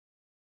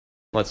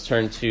Let's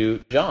turn to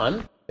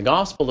John, the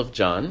Gospel of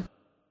John,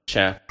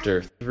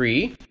 chapter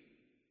 3.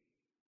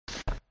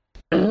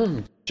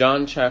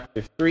 John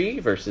chapter 3,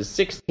 verses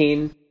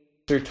 16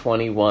 through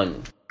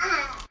 21.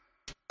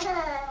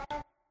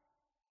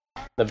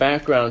 The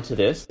background to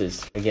this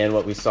is, again,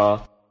 what we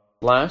saw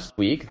last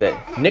week,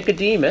 that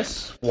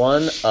Nicodemus,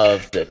 one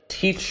of the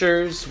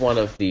teachers, one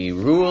of the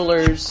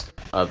rulers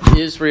of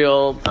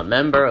Israel, a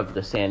member of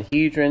the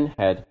Sanhedrin,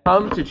 had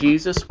come to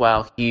Jesus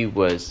while he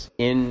was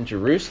in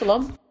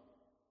Jerusalem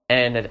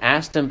and had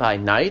asked him by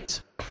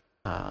night,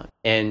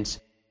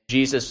 and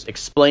Jesus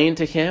explained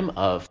to him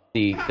of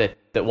that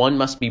one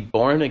must be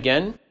born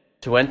again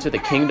to enter the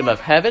kingdom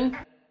of heaven,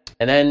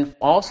 and then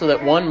also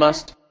that one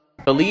must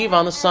believe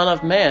on the Son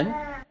of Man,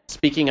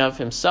 speaking of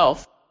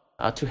himself,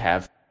 to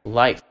have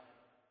life.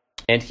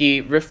 And he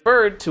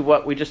referred to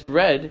what we just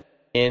read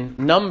in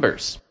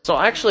Numbers. So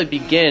I'll actually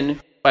begin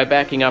by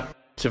backing up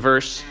to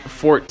verse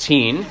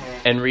 14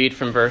 and read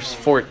from verse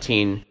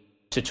 14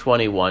 to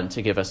 21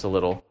 to give us a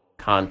little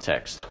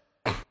context.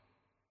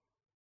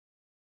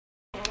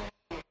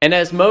 And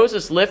as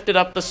Moses lifted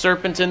up the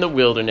serpent in the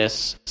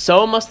wilderness,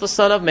 so must the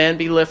Son of Man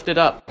be lifted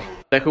up,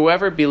 that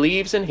whoever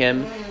believes in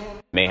him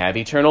may have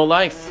eternal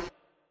life.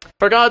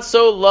 For God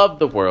so loved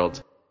the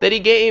world that he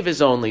gave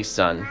his only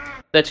Son,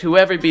 that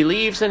whoever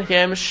believes in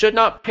him should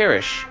not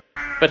perish,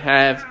 but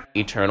have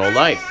eternal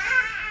life.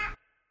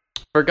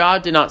 For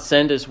God did not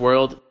send his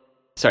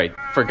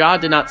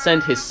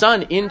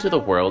Son into the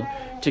world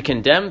to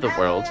condemn the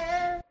world,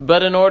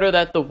 but in order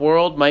that the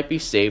world might be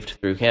saved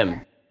through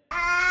him.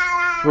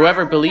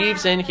 Whoever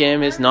believes in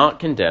him is not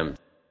condemned,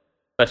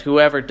 but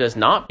whoever does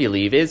not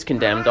believe is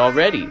condemned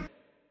already,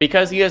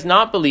 because he has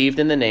not believed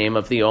in the name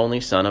of the only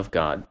Son of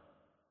God.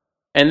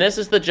 And this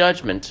is the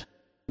judgment.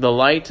 The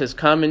light has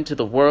come into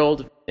the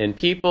world, and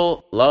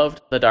people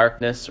loved the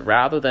darkness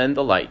rather than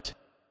the light,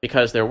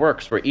 because their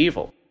works were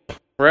evil.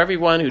 For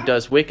everyone who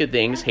does wicked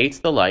things hates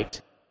the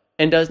light,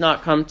 and does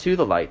not come to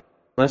the light,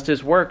 lest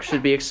his work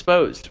should be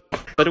exposed.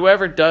 But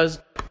whoever does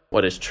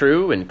what is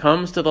true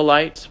comes to the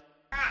light,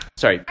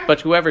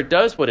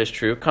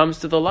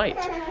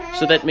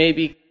 so that may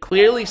be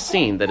clearly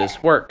seen that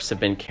his works have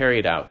been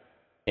carried out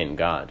in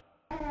God.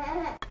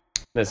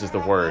 This is the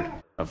word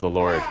of the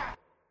Lord.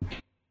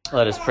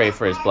 Let us pray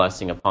for his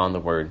blessing upon the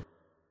word.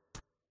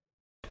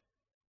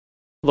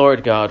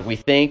 Lord God, we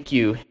thank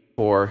you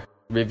for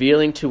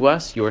revealing to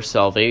us your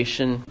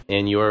salvation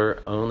in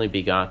your only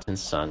begotten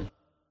Son.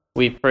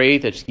 We pray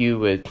that you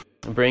would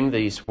bring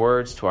these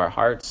words to our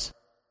hearts,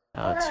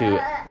 to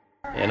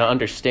an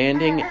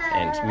understanding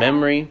and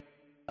memory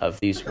of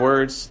these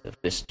words, of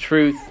this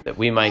truth, that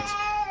we might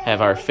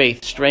have our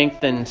faith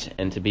strengthened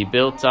and to be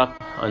built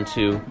up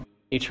unto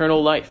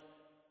eternal life.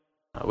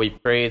 We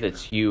pray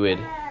that you would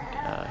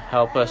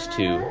help us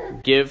to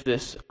give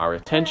this our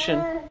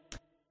attention.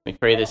 We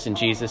pray this in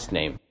Jesus'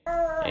 name.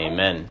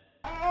 Amen.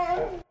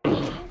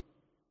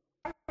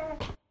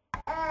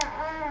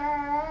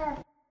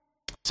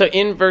 So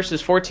in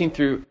verses 14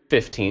 through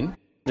 15,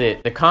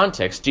 the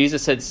context,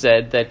 Jesus had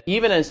said that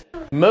even as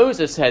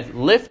Moses had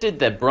lifted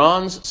the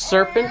bronze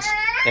serpent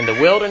in the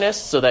wilderness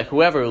so that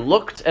whoever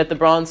looked at the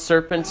bronze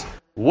serpent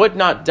would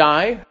not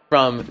die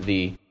from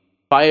the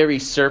fiery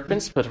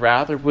serpents, but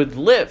rather would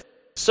live.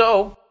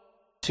 So,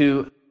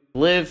 to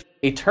live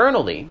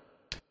eternally,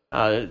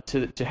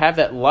 to have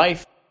that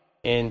life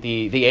in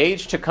the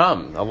age to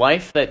come, a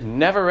life that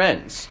never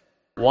ends,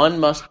 one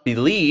must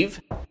believe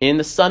in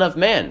the Son of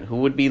Man, who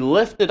would be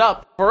lifted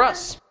up for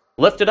us,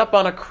 lifted up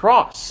on a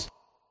cross,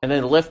 and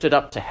then lifted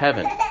up to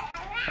heaven.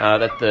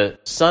 That the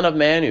Son of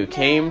Man who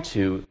came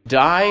to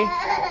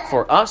die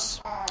for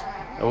us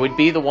would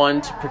be the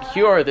one to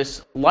procure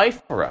this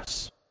life for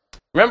us.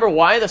 Remember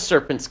why the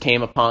serpents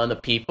came upon the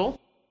people?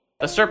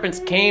 The serpents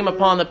came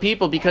upon the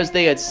people because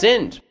they had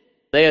sinned.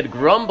 They had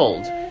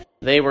grumbled.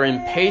 They were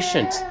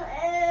impatient.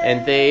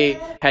 And they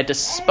had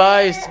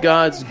despised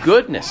God's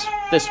goodness.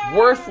 This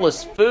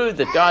worthless food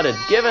that God had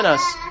given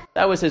us,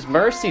 that was his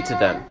mercy to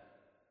them.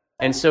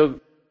 And so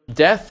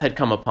death had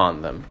come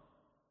upon them.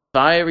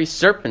 Fiery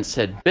serpents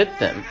had bit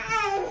them.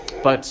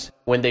 But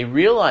when they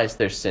realized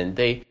their sin,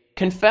 they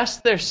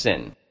confessed their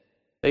sin.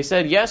 They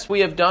said, yes,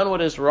 we have done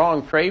what is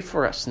wrong. Pray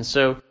for us. And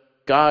so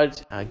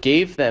God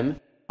gave them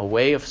a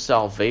way of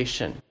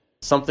salvation,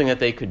 something that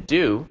they could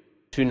do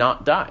to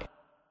not die.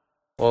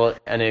 Well,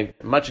 in a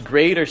much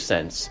greater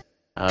sense,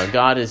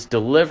 God has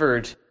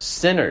delivered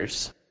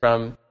sinners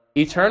from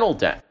eternal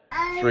death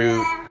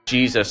through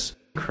Jesus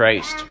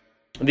Christ.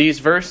 These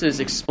verses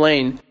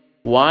explain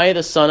why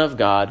the Son of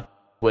God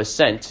was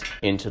sent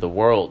into the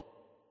world.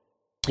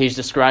 He's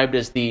described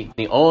as the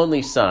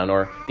only Son,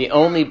 or the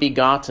only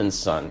begotten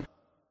Son.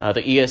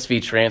 The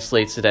ESV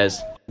translates it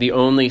as the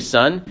only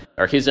Son,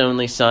 or his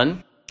only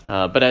Son.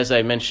 But as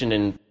I mentioned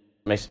in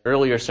my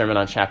earlier sermon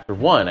on chapter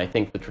 1, I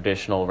think the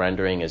traditional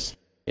rendering is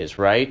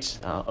right.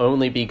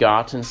 Only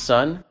begotten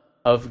Son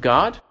of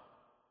God.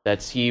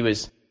 That he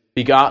was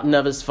begotten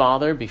of his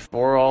Father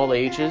before all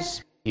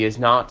ages. He is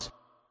not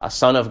a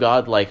Son of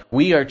God like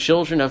we are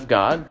children of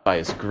God by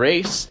his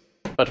grace,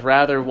 but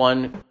rather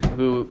one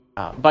who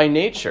by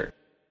nature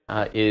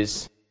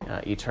is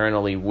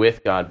eternally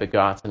with God,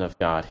 begotten of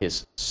God,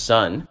 his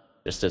Son,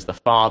 just as the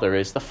Father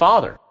is the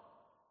Father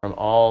from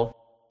all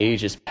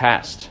ages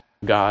past,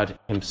 God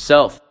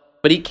himself.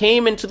 But he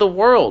came into the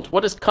world.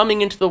 What is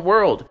coming into the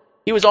world?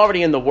 He was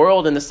already in the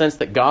world in the sense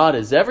that God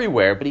is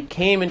everywhere, but he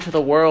came into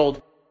the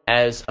world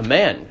as a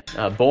man,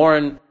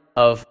 born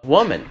of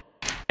woman.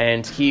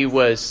 And he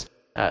was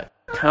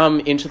come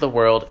into the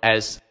world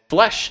as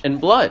flesh and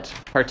blood,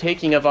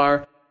 partaking of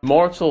our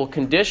mortal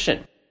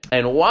condition.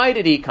 And why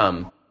did he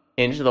come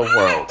into the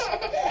world?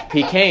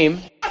 He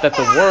came that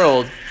the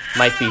world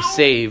might be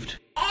saved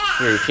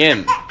through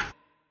him.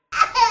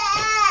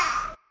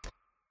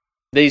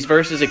 These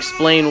verses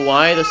explain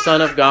why the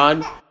Son of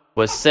God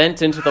was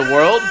sent into the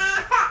world.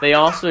 They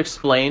also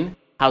explain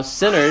how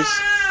sinners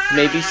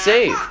may be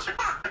saved.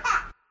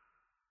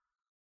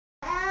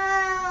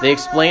 They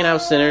explain how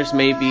sinners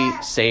may be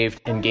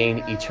saved and gain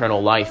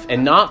eternal life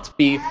and not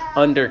be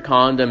under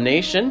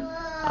condemnation,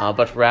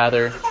 but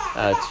rather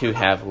to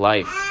have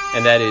life.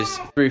 And that is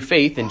through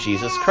faith in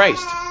Jesus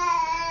Christ.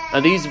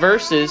 Now, these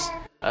verses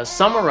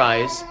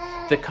summarize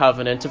the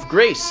covenant of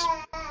grace.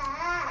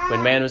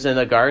 When man was in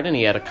the garden,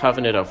 he had a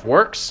covenant of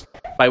works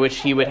by which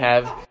he would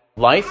have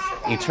life,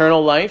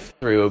 eternal life,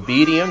 through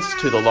obedience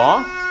to the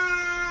law.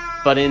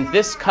 But in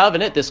this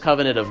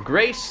covenant of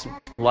grace,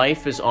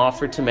 life is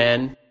offered to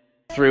man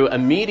through a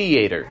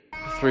mediator,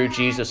 through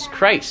Jesus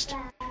Christ.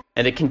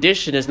 And the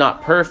condition is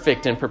not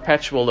perfect and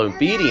perpetual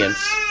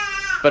obedience,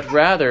 but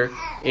rather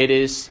it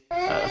is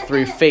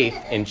through faith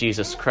in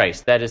Jesus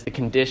Christ. That is the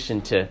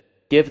condition to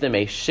give them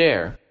a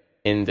share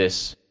in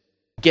this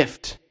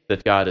gift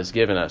that God has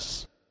given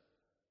us.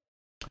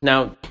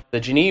 Now, the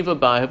Geneva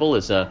Bible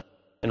is an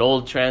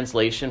old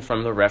translation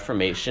from the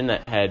Reformation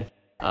that had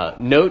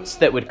notes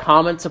that would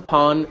comment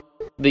upon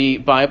the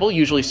Bible,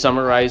 usually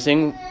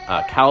summarizing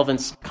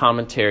Calvin's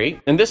commentary.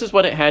 And this is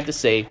what it had to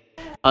say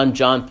on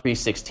John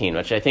 3:16,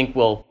 which I think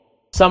will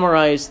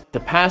summarize the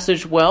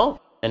passage well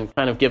and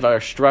kind of give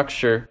our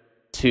structure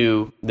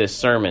to this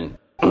sermon.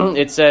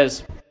 It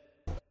says,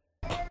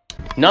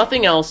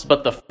 "Nothing else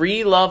but the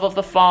free love of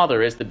the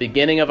Father is the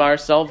beginning of our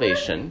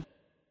salvation,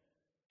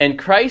 and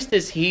Christ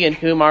is he in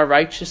whom our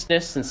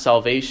righteousness and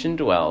salvation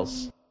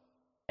dwells,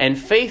 and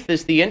faith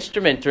is the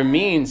instrument or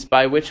means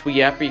by which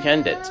we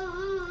apprehend it,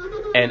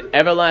 and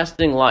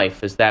everlasting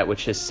life is that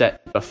which is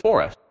set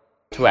before us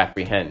to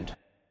apprehend."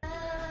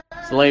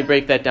 So let me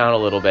break that down a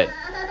little bit.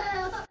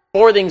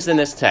 4 things in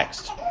this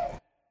text: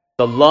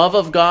 the love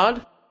of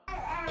God,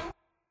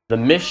 the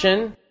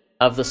mission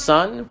of the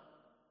Son,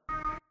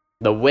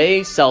 the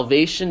way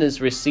salvation is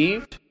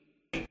received,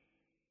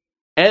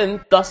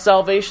 and the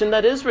salvation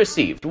that is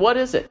received. What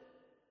is it?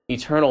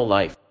 Eternal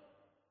life,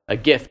 a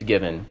gift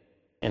given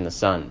in the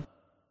Son.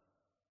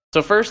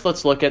 So first,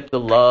 let's look at the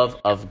love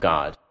of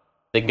God.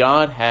 That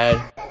God had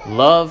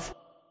love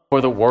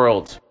for the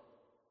world.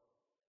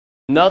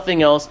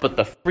 Nothing else but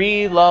the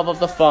free love of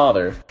the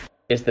Father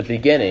is the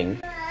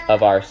beginning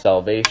of our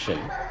salvation.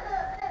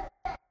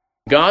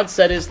 God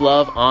set his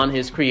love on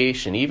his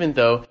creation, even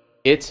though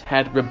it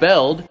had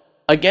rebelled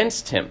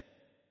against him.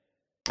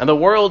 And the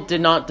world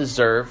did not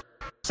deserve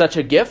such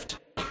a gift.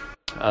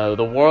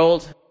 The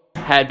world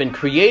had been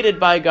created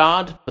by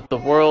God, but the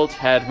world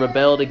had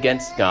rebelled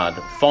against God.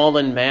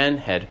 Fallen man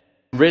had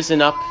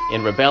risen up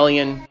in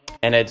rebellion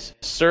and had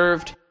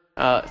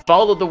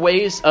followed the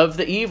ways of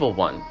the evil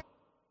one.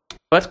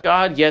 But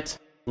God yet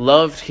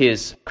loved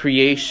his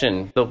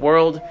creation. The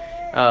world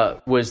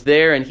was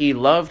there, and he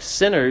loved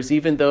sinners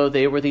even though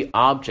they were the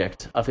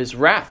object of his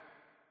wrath.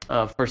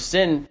 For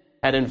sin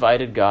had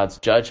invited God's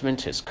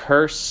judgment, his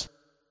curse,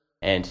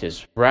 and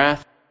his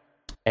wrath,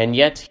 and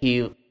yet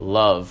he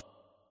loved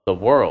the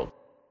world.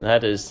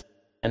 That is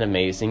an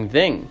amazing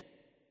thing.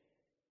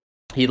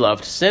 He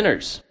loved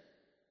sinners.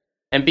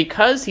 And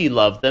because he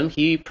loved them,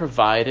 he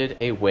provided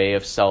a way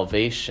of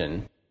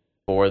salvation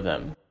for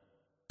them.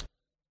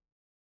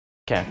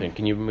 Catherine,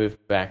 can you move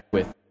back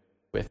with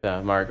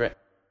Margaret?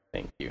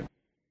 Thank you.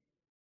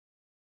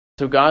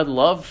 So God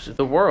loved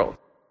the world.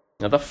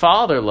 Now the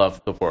Father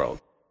loved the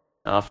world.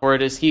 For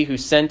it is he who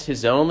sent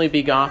his only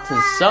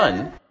begotten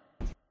Son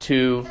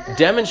to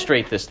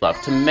demonstrate this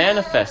love, to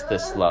manifest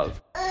this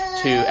love,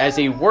 as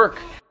a work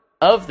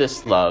of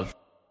this love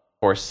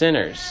for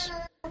sinners.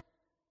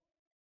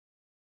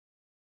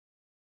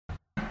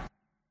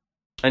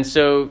 And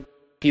so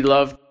he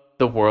loved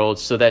the world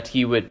so that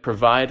he would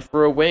provide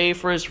for a way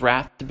for his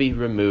wrath to be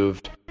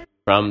removed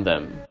from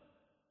them.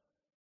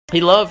 He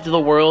loved the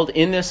world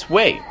in this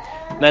way.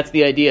 And that's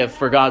the idea of,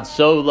 for God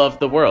so loved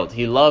the world.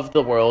 He loved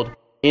the world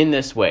in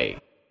this way.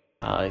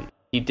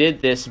 He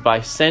did this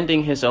by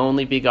sending his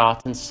only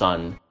begotten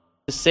Son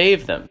to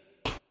save them.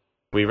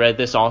 We read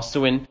this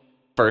also in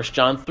 1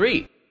 John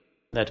 3,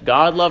 that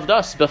God loved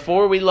us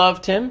before we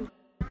loved him,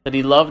 that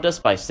he loved us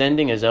by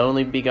sending his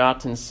only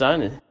begotten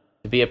Son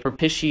to be a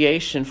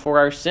propitiation for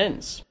our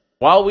sins.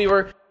 While we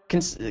were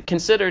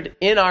considered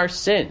in our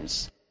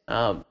sins,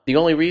 the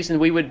only reason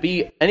we would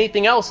be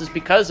anything else is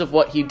because of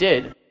what he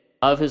did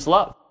of his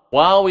love.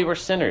 While we were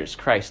sinners,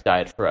 Christ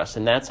died for us,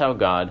 and that's how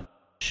God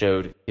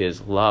showed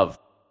his love.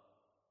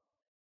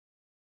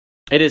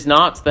 It is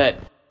not that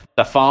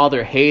the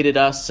Father hated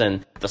us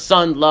and the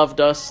Son loved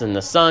us and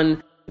the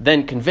Son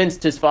then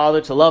convinced his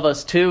Father to love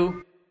us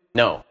too.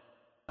 No.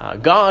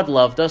 God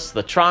loved us,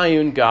 the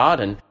triune God,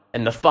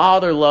 and the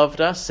Father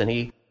loved us, and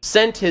he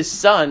sent his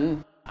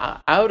Son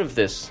out of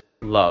this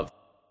love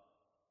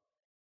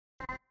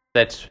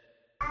that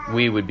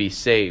we would be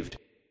saved.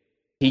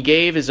 He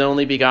gave his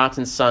only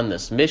begotten Son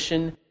this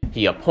mission.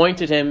 He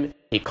appointed him,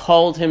 he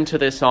called him to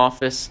this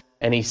office,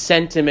 and he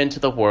sent him into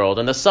the world.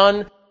 And the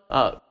Son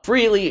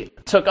freely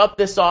took up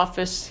this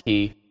office.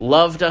 He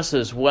loved us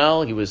as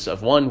well. He was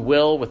of one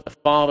will with the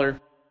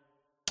Father.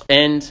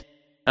 And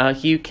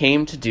he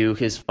came to do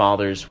his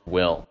Father's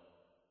will,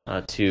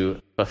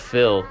 to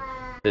fulfill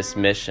this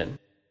mission.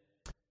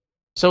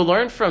 So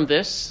learn from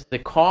this, the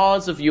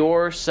cause of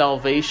your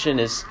salvation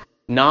is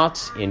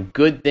not in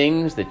good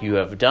things that you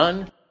have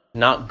done,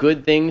 not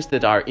good things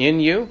that are in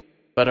you,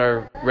 but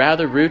are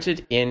rather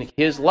rooted in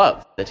his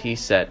love that he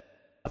set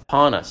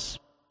upon us.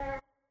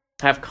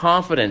 Have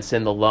confidence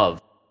in the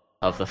love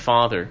of the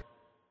Father.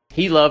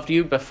 He loved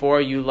you before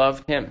you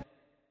loved him.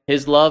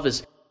 His love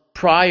is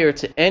prior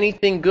to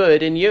anything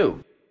good in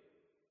you.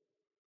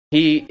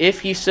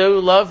 If he so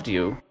loved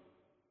you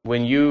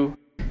when you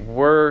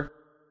were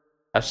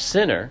a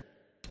sinner,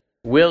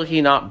 will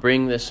he not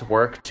bring this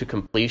work to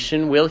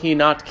completion? Will he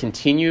not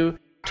continue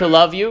to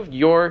love you?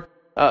 Your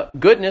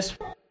goodness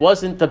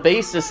wasn't the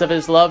basis of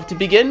his love to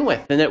begin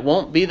with, and it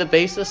won't be the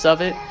basis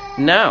of it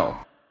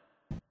now.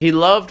 He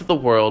loved the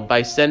world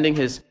by sending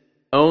his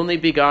only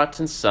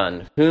begotten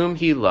Son, whom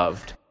he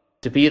loved,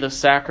 to be the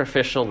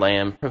sacrificial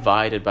lamb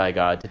provided by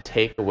God to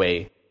take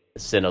away the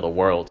sin of the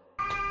world.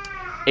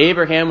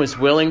 Abraham was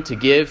willing to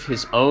give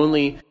his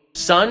only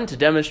son to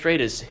demonstrate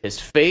his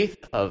faith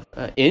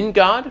in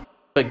God,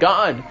 but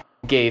God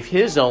gave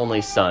his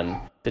only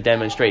Son to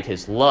demonstrate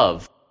his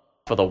love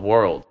for the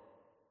world,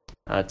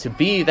 to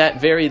be that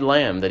very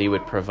lamb that he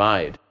would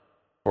provide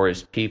for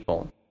his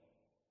people.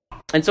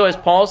 And so as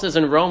Paul says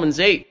in Romans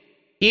 8,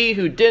 he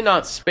who did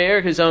not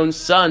spare his own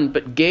Son,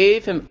 but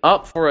gave him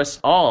up for us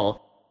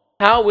all,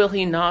 how will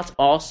he not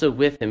also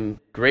with him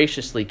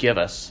graciously give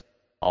us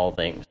all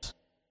things?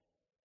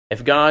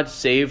 If God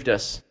saved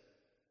us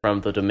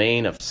from the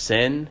domain of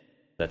sin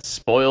that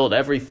spoiled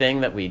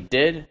everything that we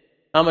did,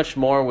 how much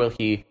more will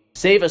he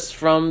save us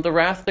from the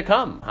wrath to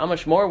come? How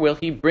much more will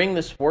he bring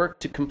this work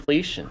to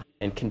completion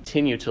and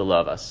continue to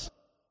love us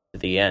to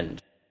the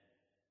end?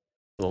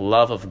 The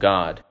love of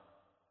God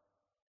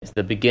is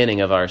the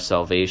beginning of our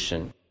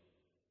salvation.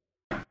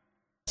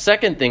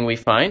 Second thing we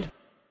find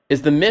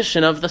is the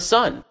mission of the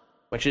Son,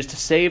 which is to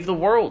save the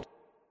world.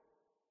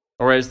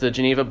 Or as the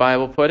Geneva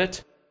Bible put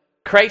it,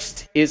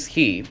 Christ is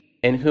he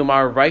in whom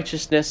our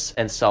righteousness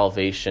and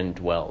salvation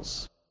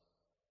dwells.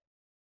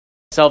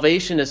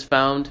 Salvation is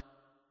found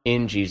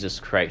in Jesus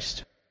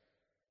Christ,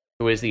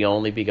 who is the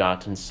only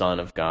begotten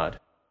Son of God.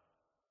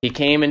 He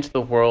came into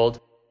the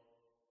world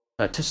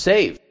to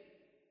save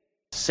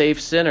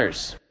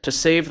sinners, to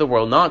save the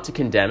world, not to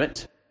condemn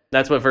it.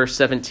 That's what verse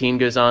 17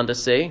 goes on to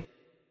say.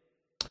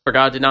 For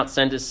God did not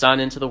send his Son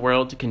into the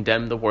world to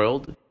condemn the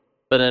world,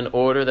 but in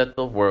order that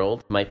the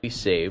world might be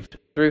saved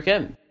through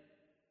him.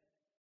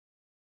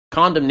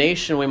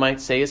 Condemnation, we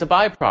might say, is a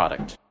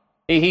byproduct.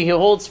 He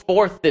holds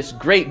forth this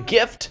great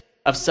gift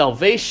of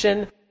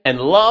salvation and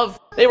love.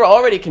 They were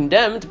already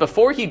condemned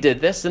before he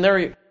did this, and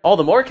they're all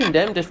the more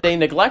condemned if they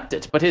neglect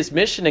it. But his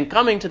mission in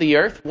coming to the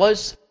earth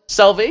was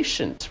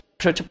salvation,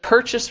 to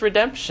purchase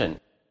redemption,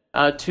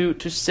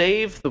 to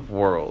save the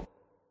world.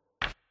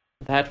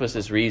 That was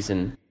his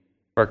reason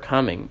for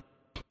coming.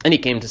 And he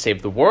came to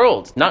save the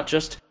world, not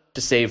just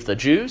to save the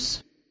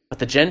Jews, but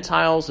the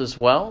Gentiles as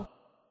well.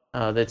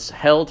 That's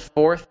held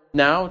forth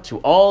now to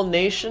all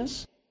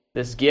nations,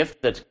 this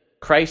gift that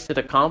Christ had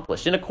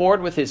accomplished in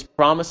accord with his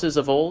promises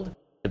of old,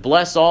 to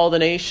bless all the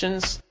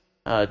nations,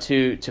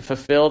 to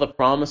fulfill the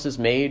promises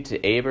made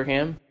to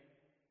Abraham.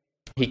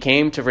 He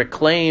came to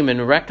reclaim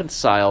and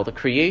reconcile the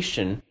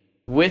creation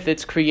with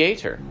its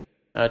creator,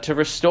 to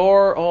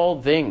restore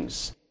all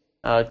things,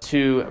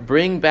 to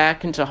bring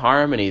back into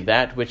harmony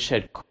that which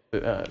had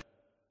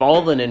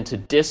fallen into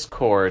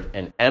discord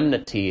and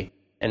enmity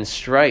and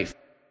strife.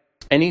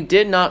 And he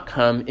did not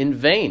come in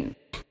vain.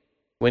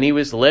 When he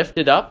was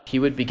lifted up, he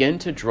would begin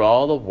to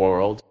draw the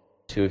world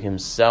to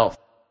himself.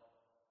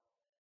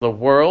 The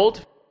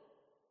world,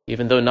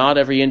 even though not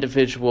every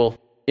individual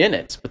in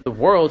it, but the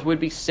world would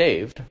be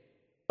saved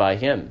by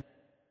him.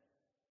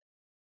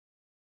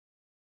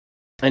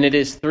 And it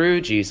is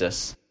through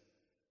Jesus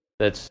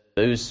that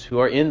those who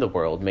are in the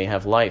world may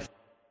have life.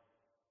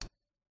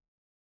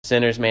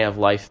 Sinners may have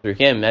life through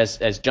him,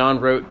 as John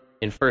wrote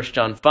in 1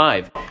 John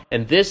 5.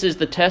 And this is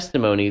the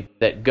testimony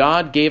that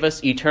God gave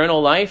us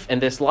eternal life,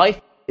 and this life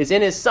is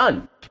in his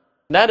Son.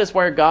 That is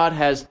where God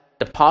has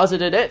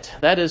deposited it.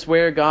 That is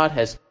where God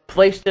has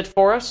placed it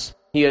for us.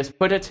 He has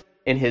put it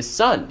in his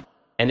Son,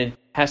 and it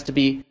has to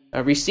be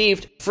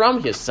received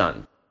from his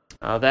Son.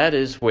 That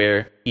is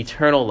where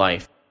eternal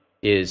life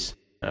is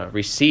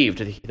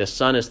received. The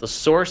Son is the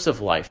source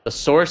of life, the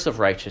source of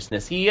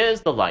righteousness. He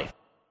is the life,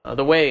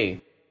 the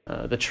way,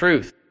 the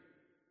truth.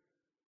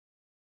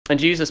 And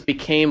Jesus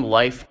became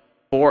life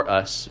for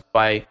us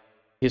by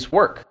his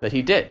work that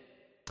he did,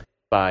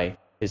 by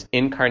his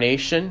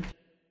incarnation,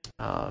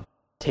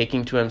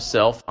 taking to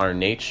himself our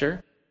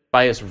nature,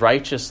 by his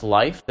righteous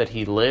life that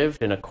he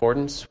lived in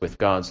accordance with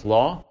God's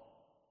law,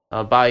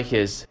 by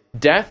his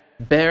death,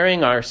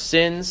 bearing our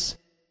sins,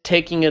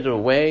 taking it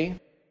away,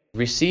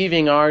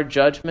 receiving our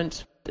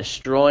judgment,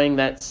 destroying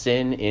that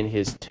sin in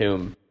his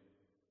tomb,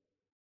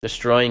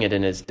 destroying it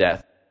in his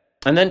death,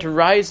 and then to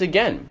rise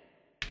again,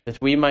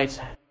 that we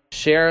might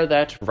share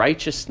that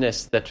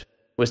righteousness that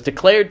was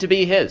declared to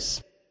be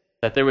his,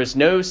 that there was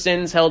no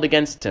sins held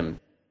against him.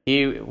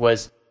 He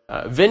was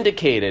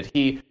vindicated.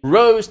 He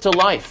rose to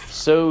life.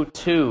 So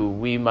too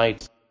we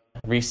might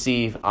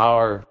receive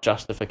our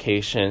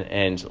justification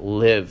and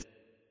live.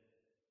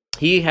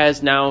 He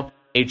has now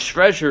a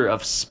treasure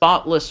of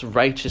spotless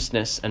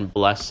righteousness and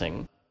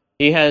blessing.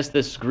 He has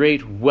this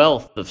great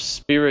wealth of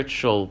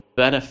spiritual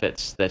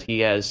benefits that he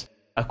has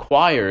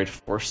acquired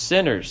for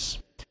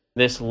sinners.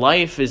 This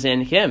life is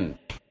in him,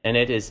 and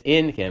it is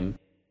in him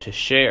to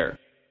share.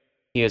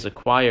 He has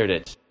acquired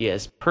it. He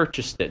has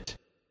purchased it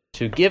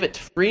to give it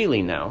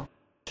freely now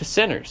to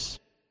sinners.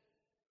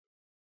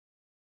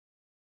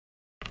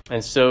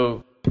 And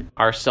so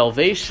our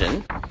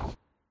salvation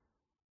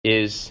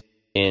is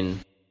in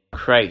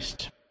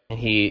Christ. And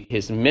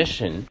his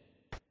mission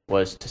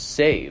was to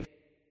save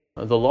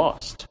the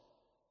lost.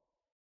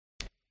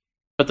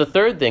 But the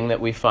third thing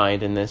that we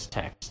find in this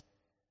text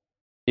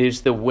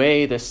is the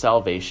way this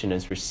salvation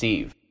is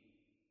received.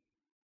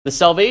 The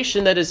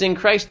salvation that is in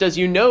Christ does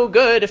you no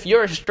good if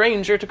you're a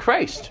stranger to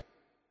Christ.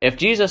 If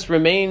Jesus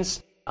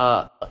remains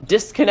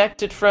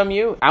disconnected from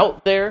you,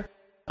 out there,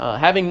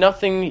 having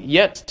nothing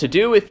yet to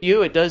do with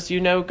you, it does you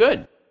no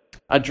good.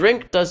 A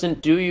drink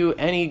doesn't do you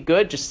any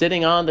good just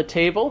sitting on the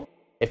table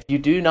if you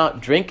do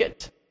not drink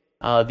it.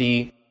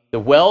 The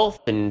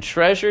wealth and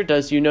treasure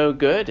does you no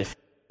good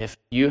if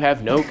you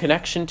have no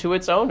connection to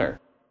its owner.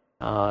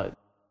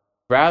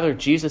 Rather,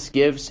 Jesus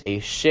gives a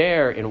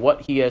share in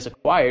what he has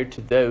acquired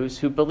to those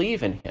who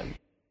believe in him,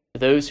 to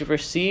those who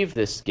receive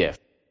this gift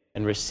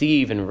and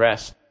receive and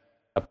rest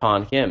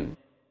upon him.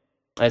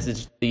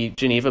 As the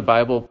Geneva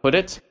Bible put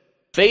it,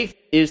 faith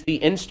is the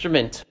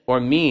instrument or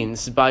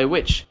means by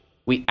which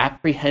we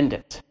apprehend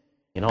it,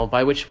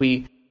 by which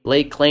we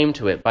lay claim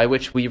to it, by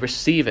which we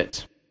receive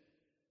it.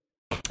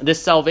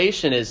 This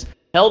salvation is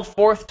held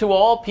forth to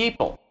all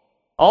people.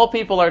 All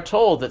people are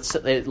told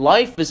that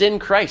life is in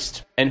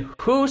Christ, and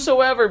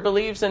whosoever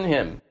believes in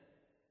him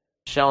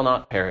shall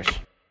not perish,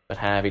 but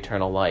have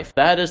eternal life.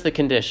 That is the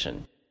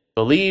condition.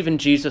 Believe in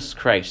Jesus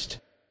Christ,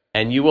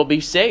 and you will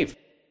be saved.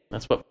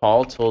 That's what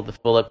Paul told the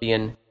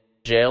Philippian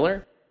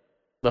jailer.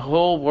 The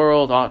whole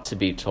world ought to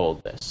be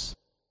told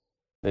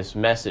this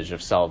message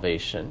of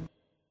salvation,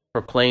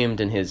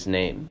 proclaimed in his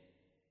name.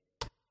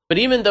 But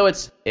even though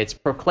it's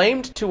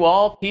proclaimed to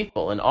all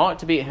people and ought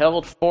to be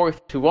held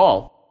forth to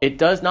all, it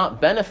does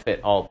not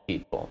benefit all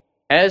people.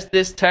 As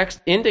this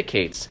text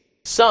indicates,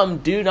 some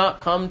do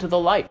not come to the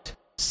light.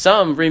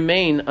 Some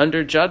remain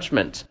under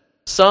judgment.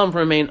 Some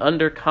remain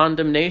under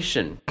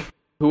condemnation.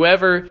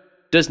 Whoever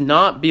does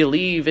not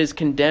believe is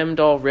condemned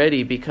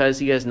already because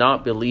he has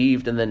not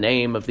believed in the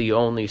name of the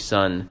only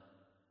Son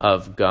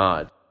of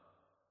God.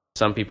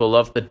 Some people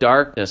love the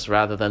darkness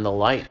rather than the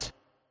light,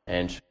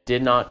 and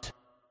did not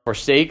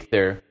forsake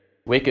their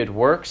wicked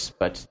works,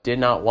 but did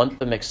not want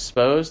them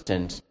exposed,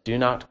 and do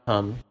not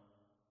come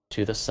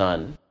to the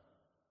Son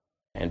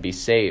and be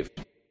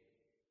saved.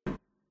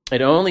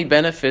 It only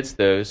benefits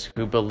those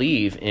who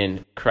believe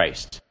in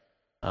Christ.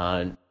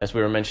 As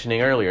we were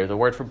mentioning earlier, the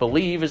word for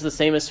believe is the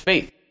same as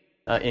faith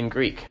in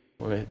Greek.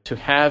 To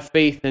have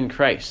faith in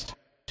Christ,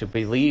 to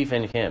believe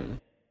in him,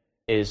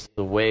 is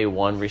the way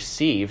one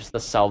receives the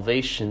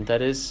salvation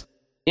that is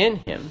in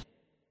him.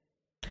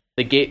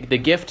 The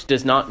gift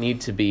does not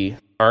need to be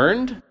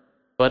earned,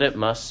 but it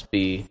must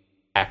be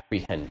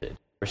apprehended,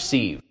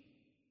 received,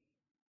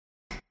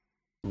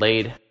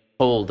 laid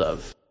hold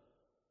of.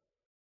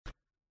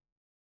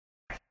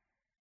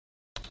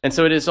 And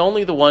so it is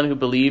only the one who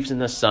believes in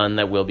the Son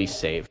that will be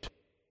saved.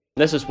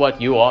 This is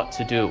what you ought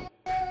to do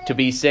to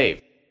be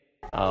saved.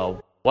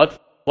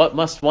 What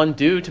must one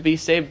do to be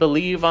saved?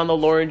 Believe on the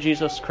Lord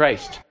Jesus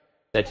Christ,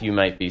 that you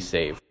might be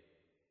saved.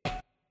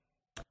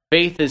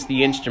 Faith is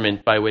the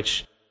instrument by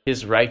which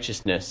his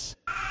righteousness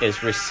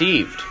is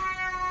received.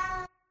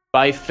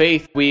 By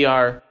faith we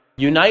are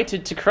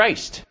united to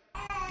Christ.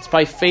 It's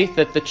by faith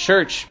that the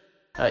church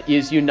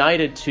is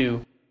united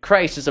to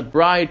Christ as a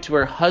bride to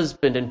her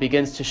husband and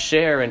begins to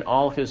share in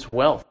all his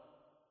wealth,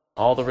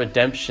 all the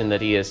redemption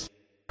that he has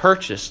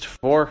purchased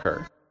for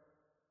her.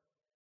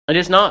 It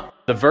is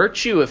not the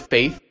virtue of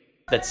faith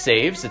that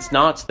saves. It's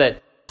not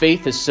that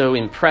faith is so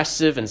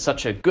impressive and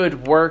such a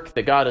good work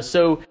that God is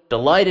so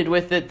delighted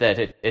with it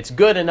that it's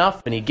good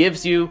enough and he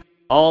gives you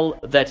all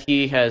that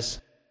he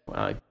has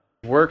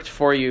worked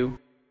for you.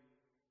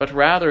 but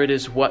rather it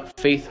is what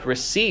faith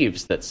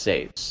receives that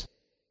saves.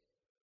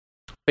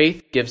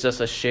 Faith gives us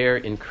a share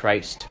in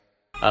Christ,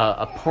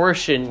 a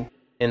portion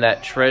in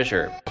that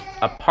treasure,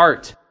 a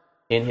part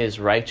in his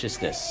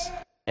righteousness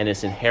and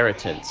his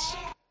inheritance.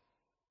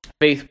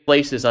 Faith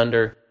places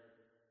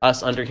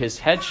us under his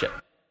headship.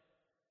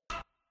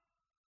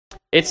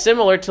 It's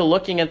similar to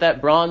looking at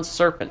that bronze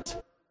serpent.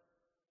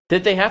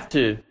 Did they have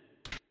to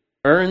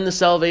earn the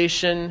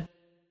salvation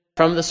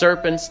from the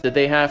serpents? Did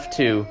they have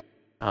to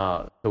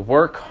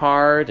work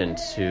hard and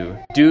to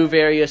do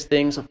various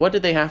things? What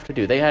did they have to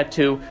do? They had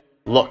to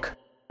look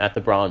at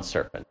the bronze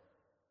serpent,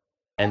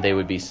 and they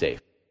would be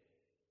saved.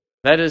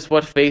 That is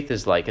what faith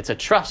is like. It's a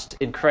trust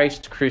in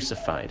Christ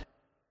crucified,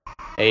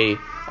 a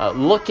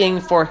looking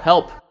for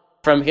help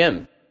from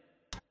him,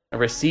 a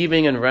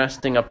receiving and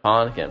resting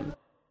upon him.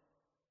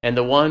 And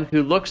the one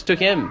who looks to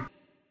him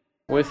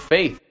with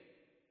faith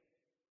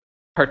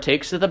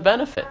partakes of the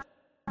benefit,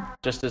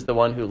 just as the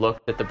one who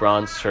looked at the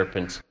bronze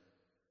serpent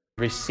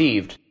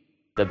received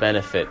the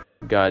benefit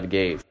God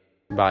gave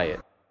by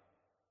it.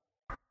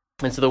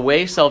 And so the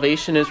way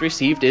salvation is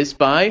received is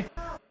by,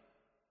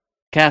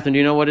 Catherine, do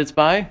you know what it's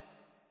by?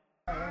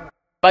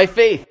 By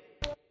faith.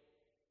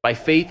 By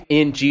faith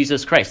in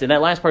Jesus Christ. And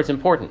that last part's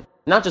important.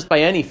 Not just by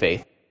any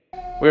faith.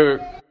 We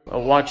were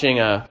watching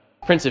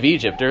Prince of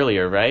Egypt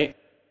earlier, right?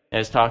 And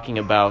it's talking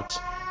about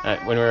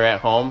when we were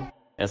at home.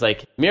 And it's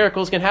like,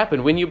 miracles can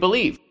happen when you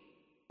believe.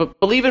 But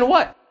believe in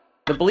what?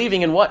 The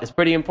believing in what is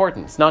pretty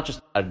important. It's not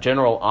just a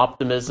general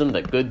optimism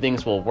that good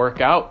things will work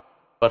out,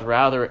 but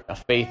rather a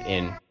faith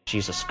in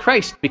Jesus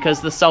Christ,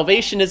 because the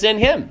salvation is in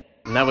him.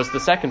 And that was the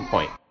second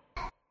point.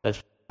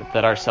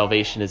 That our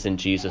salvation is in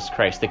Jesus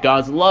Christ. That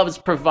God's love has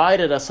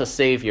provided us a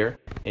Savior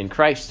in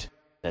Christ.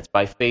 That's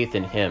by faith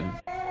in him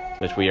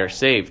that we are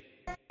saved.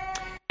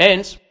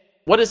 And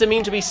what does it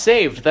mean to be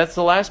saved? That's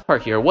the last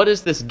part here. What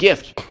is this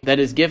gift that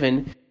is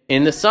given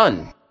in the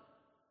Son?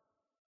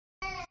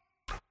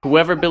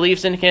 Whoever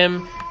believes in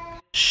him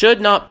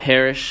should not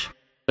perish,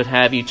 but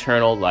have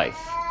eternal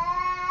life.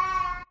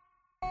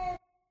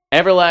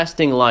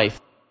 Everlasting life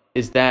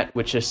is that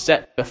which is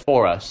set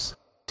before us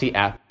to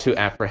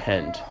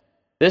apprehend.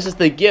 This is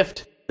the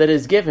gift that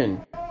is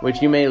given,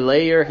 which you may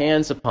lay your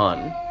hands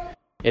upon.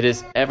 It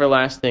is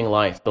everlasting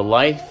life, the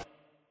life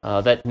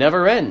that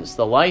never ends,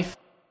 the life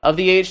of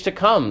the age to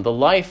come, the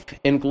life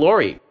in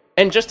glory.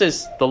 And just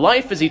as the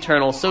life is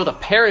eternal, so the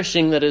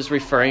perishing that is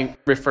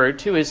referred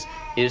to is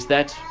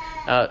that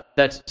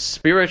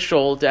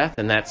spiritual death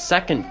and that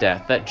second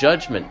death, that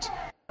judgment,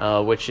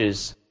 which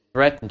is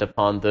threatened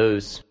upon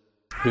those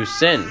who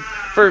sin.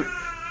 For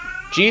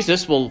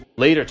Jesus will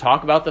later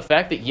talk about the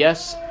fact that,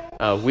 yes,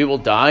 we will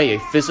die a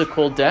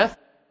physical death,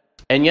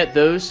 and yet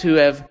those who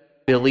have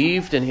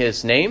believed in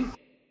his name,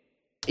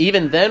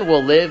 even then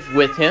will live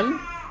with him,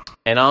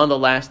 and on the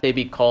last day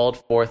be called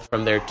forth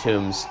from their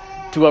tombs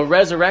to a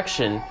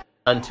resurrection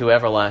unto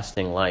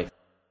everlasting life.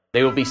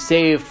 They will be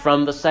saved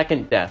from the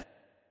second death,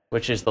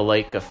 which is the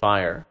lake of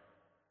fire.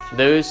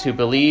 Those who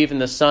believe in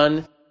the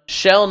Son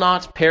shall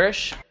not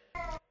perish,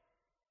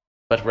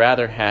 but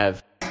rather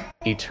have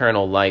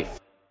eternal life.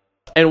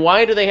 And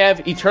why do they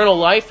have eternal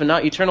life and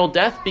not eternal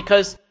death?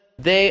 Because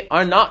they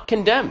are not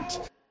condemned.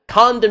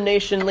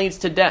 Condemnation leads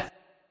to death.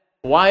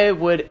 Why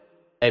would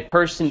a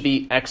person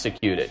be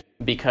executed?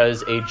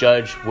 Because a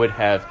judge would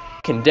have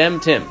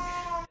condemned him,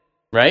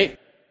 right?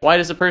 Why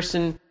does a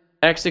person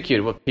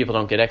execute? Well, people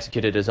don't get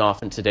executed as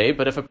often today,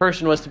 but if a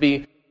person was to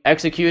be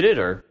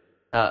executed,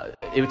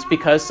 it's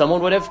because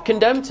someone would have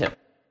condemned him.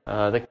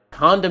 The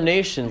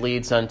condemnation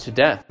leads unto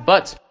death,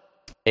 but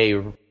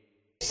a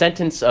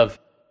sentence of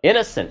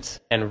innocent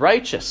and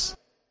righteous,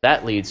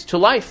 that leads to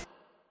life.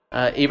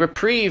 A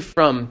reprieve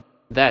from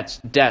that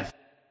death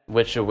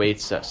which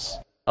awaits us.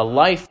 A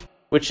life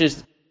which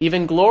is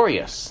even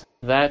glorious,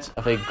 that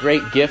of a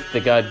great gift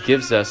that God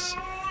gives us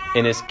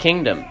in his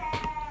kingdom.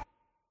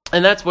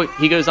 And that's what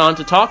he goes on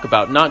to talk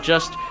about, not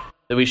just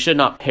that we should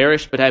not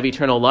perish but have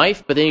eternal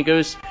life, but then he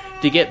goes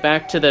to get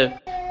back to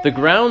the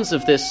grounds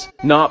of this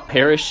not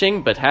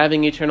perishing but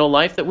having eternal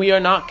life, that we are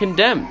not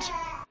condemned.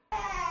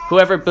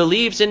 Whoever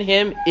believes in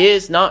him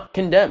is not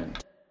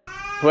condemned.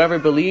 Whoever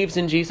believes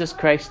in Jesus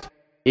Christ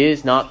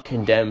is not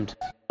condemned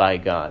by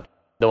God.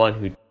 The one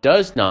who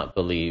does not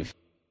believe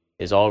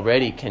is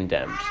already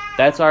condemned.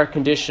 That's our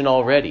condition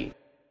already.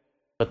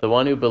 But the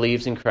one who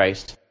believes in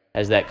Christ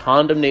has that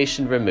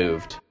condemnation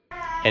removed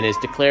and is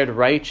declared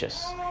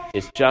righteous,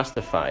 is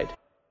justified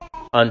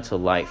unto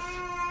life.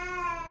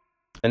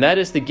 And that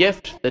is the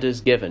gift that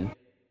is given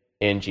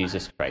in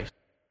Jesus Christ.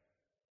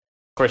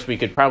 Of course, we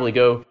could probably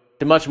go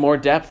to much more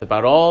depth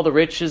about all the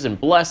riches and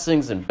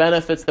blessings and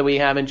benefits that we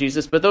have in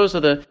Jesus, but those are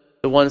the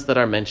ones that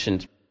are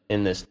mentioned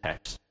in this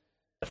text.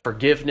 The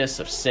forgiveness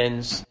of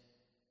sins,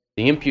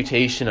 the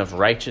imputation of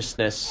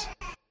righteousness,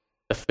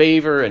 the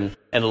favor and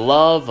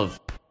love of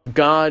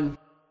God,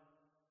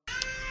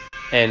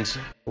 and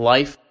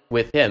life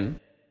with him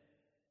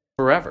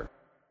forever.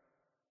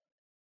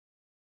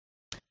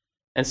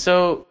 And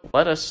so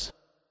let us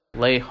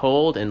lay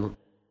hold and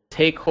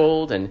take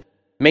hold and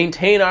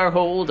maintain our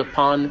hold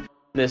upon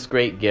this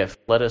great gift.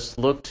 Let us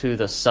look to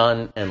the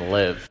Son and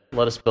live.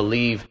 Let us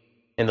believe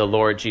in the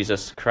Lord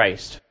Jesus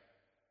Christ.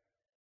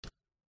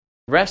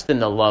 Rest in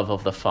the love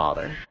of the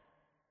Father.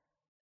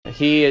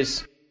 He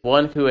is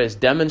one who has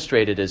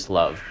demonstrated his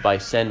love by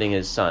sending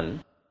his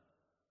Son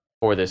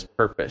for this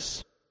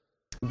purpose.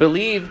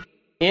 Believe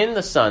in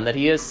the Son that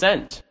he has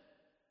sent,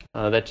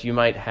 that you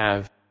might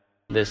have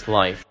this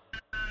life.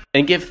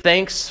 And give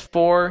thanks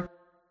for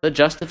the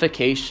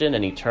justification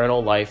and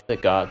eternal life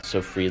that God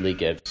so freely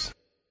gives.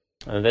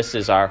 This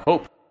is our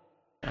hope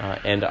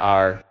and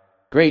our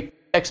great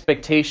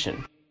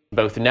expectation,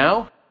 both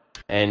now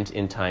and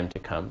in time to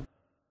come.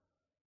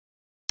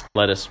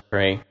 Let us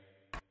pray.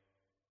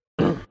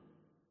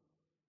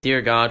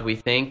 Dear God, we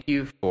thank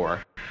you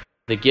for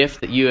the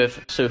gift that you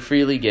have so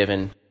freely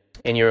given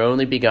in your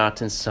only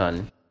begotten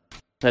Son,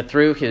 that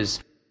through his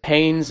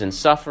pains and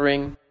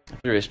suffering,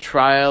 through his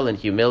trial and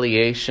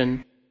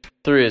humiliation,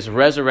 through his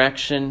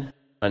resurrection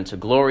unto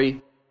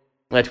glory,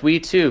 that we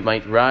too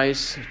might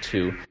rise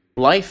to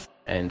life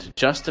and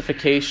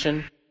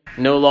justification,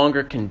 no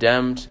longer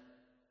condemned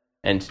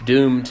and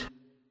doomed,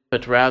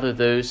 but rather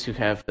those who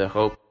have the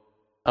hope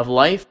of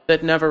life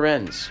that never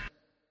ends.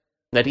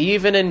 That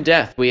even in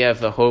death we have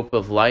the hope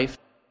of life,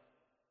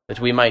 that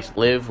we might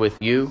live with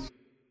you,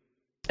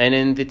 and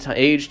in the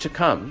age to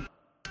come,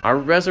 our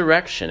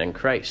resurrection in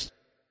Christ,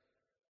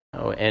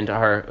 and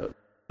our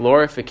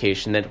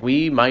glorification, that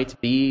we might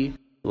be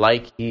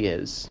like he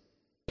is.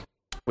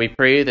 We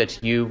pray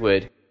that you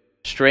would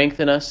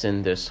strengthen us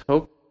in this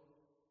hope,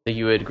 that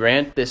you would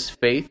grant this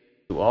faith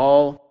to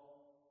all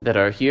that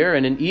are here,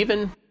 and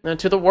even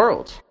to the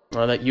world,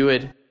 that you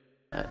would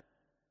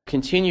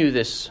continue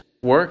this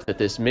work, that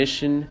this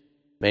mission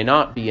may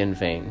not be in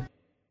vain,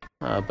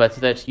 but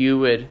that you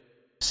would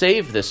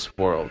save this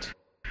world,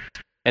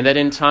 and that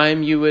in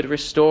time you would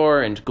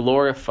restore and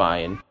glorify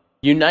and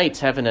unite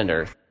heaven and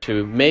earth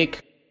to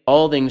make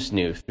all things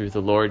new through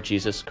the Lord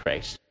Jesus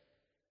Christ.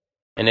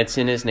 And it's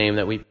in his name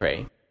that we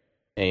pray.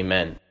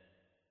 Amen.